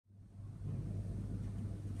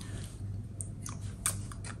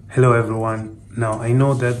Hello everyone. Now I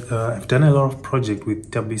know that I've done a lot of projects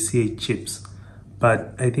with WCA chips,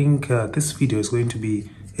 but I think this video is going to be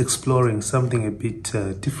exploring something a bit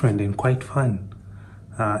different and quite fun.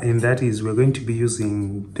 And that is, we're going to be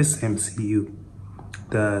using this MCU,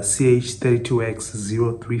 the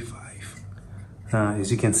CH32X035,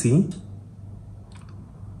 as you can see.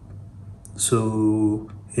 So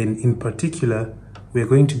in particular, we're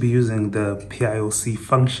going to be using the PIOC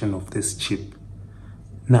function of this chip.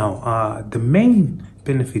 Now, the main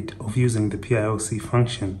benefit of using the PIOC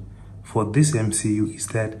function for this MCU is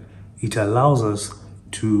that it allows us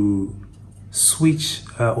to switch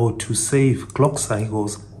or to save clock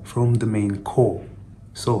cycles from the main core.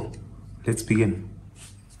 So let's begin.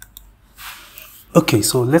 Okay,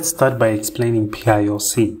 so let's start by explaining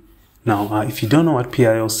PIOC. Now, if you don't know what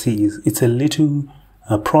PIOC is, it's a little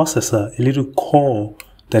processor, a little core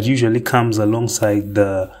that usually comes alongside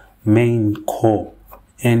the main core.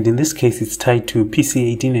 And in this case, it's tied to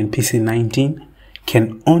PC18 and PC19,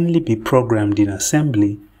 can only be programmed in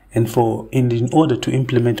assembly, and in order to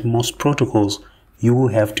implement most protocols, you will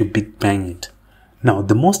have to bit bang it. Now,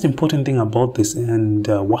 the most important thing about this and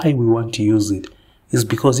why we want to use it is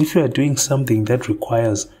because if you are doing something that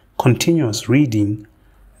requires continuous reading,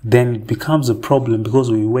 then it becomes a problem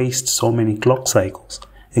because we waste so many clock cycles.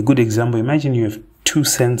 A good example, imagine you have two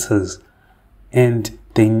sensors and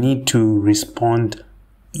they need to respond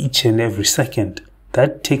each and every second.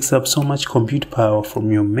 That takes up so much compute power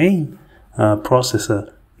from your main processor.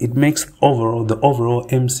 It makes the overall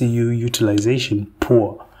MCU utilization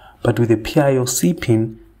poor. But with a PIOC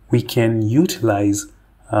pin, we can utilize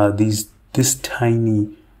this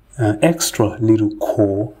tiny extra little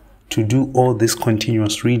core to do all this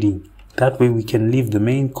continuous reading. That way we can leave the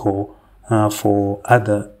main core for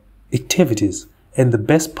other activities. And the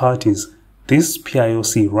best part is this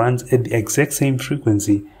PIOC runs at the exact same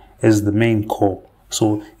frequency as the main core.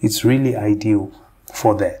 So it's really ideal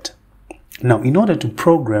for that. Now, in order to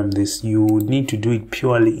program this, you would need to do it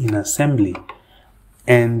purely in assembly.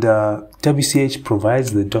 And WCH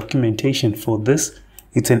provides the documentation for this.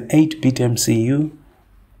 It's an 8-bit MCU.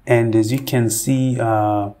 And as you can see,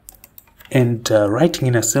 writing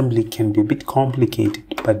in assembly can be a bit complicated.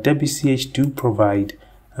 But WCH do provide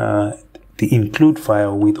the include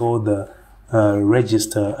file with all the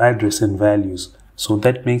register address and values, so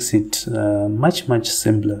that makes it much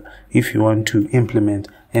simpler if you want to implement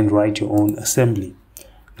and write your own assembly.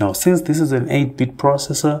 Now, since this is an 8-bit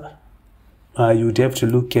processor, you would have to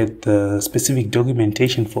look at the specific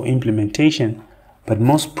documentation for implementation, but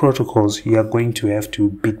most protocols you are going to have to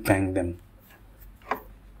bit bang them.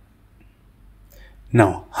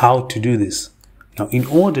 Now, how to do this? Now, in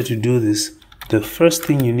order to do this, the first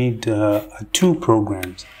thing you need are two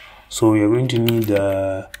programs. So you're going to need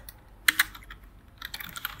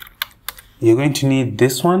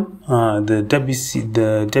this one, the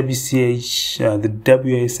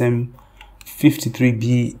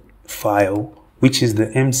WSM53B file, which is the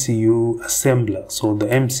MCU assembler. So the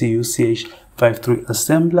MCU CH53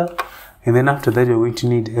 assembler, and then after that you're going to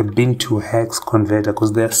need a bin to hex converter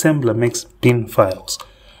because the assembler makes bin files,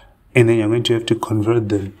 and then you're going to have to convert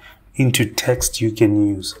them into text you can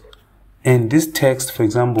use. And this text, for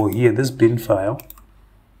example, here, this bin file,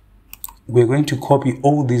 we're going to copy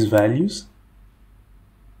all these values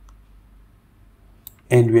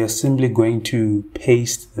and we are simply going to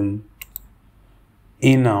paste them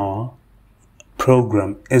in our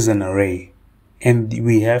program as an array. And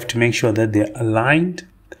we have to make sure that they're aligned,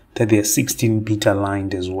 that they're 16-bit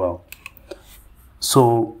aligned as well.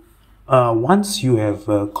 So once you have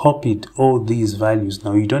copied all these values,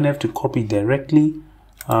 now you don't have to copy directly.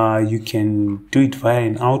 You can do it via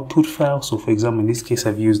an output file. So for example, in this case,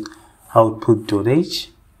 I've used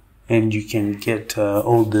output.h, and you can get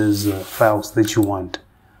all those files that you want.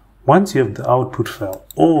 Once you have the output file,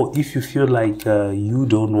 or if you feel like you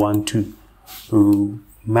don't want to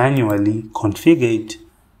manually configure it,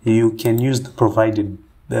 you can use the provided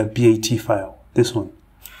BAT file, this one.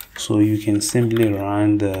 So you can simply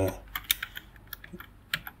run the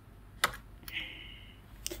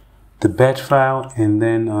BAT file, and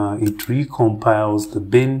then it recompiles the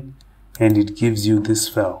bin and it gives you this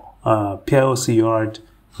file, PIOC UART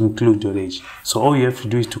include.h. So all you have to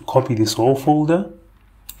do is to copy this whole folder,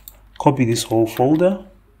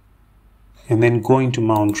 and then go into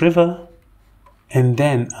Mount River, and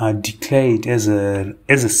then declare it as a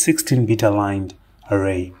 16-bit aligned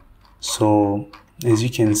array. So as you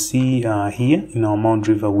can see here in our Mount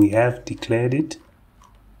River, we have declared it,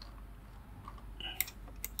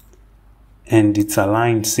 and it's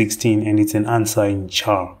aligned 16, and it's an unsigned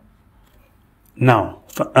char. Now,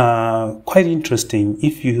 quite interesting,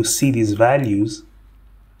 if you see these values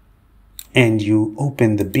and you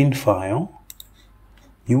open the bin file,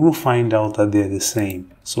 you will find out that they're the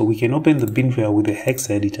same. So we can open the bin file with the hex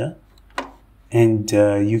editor, and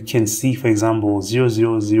you can see, for example,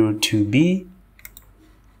 0002B,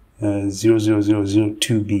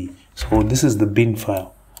 00002B. So this is the bin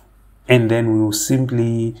file. And then we will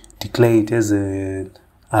simply declare it as an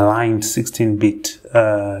aligned 16-bit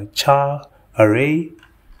char array.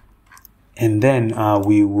 And then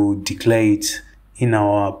we will declare it in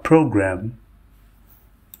our program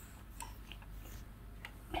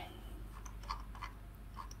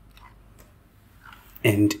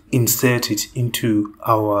and insert it into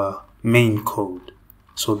our main code.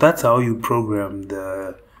 So that's how you program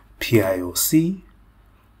the PIOC.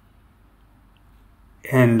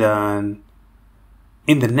 And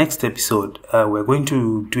in the next episode, we're going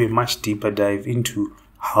to do a much deeper dive into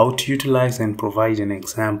how to utilize and provide an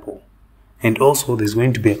example. And also there's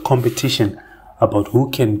going to be a competition about who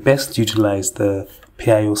can best utilize the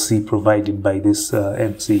PIOC provided by this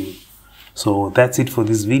MCU. So that's it for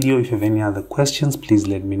this video. If you have any other questions, please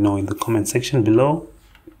let me know in the comment section below.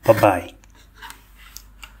 Bye-bye.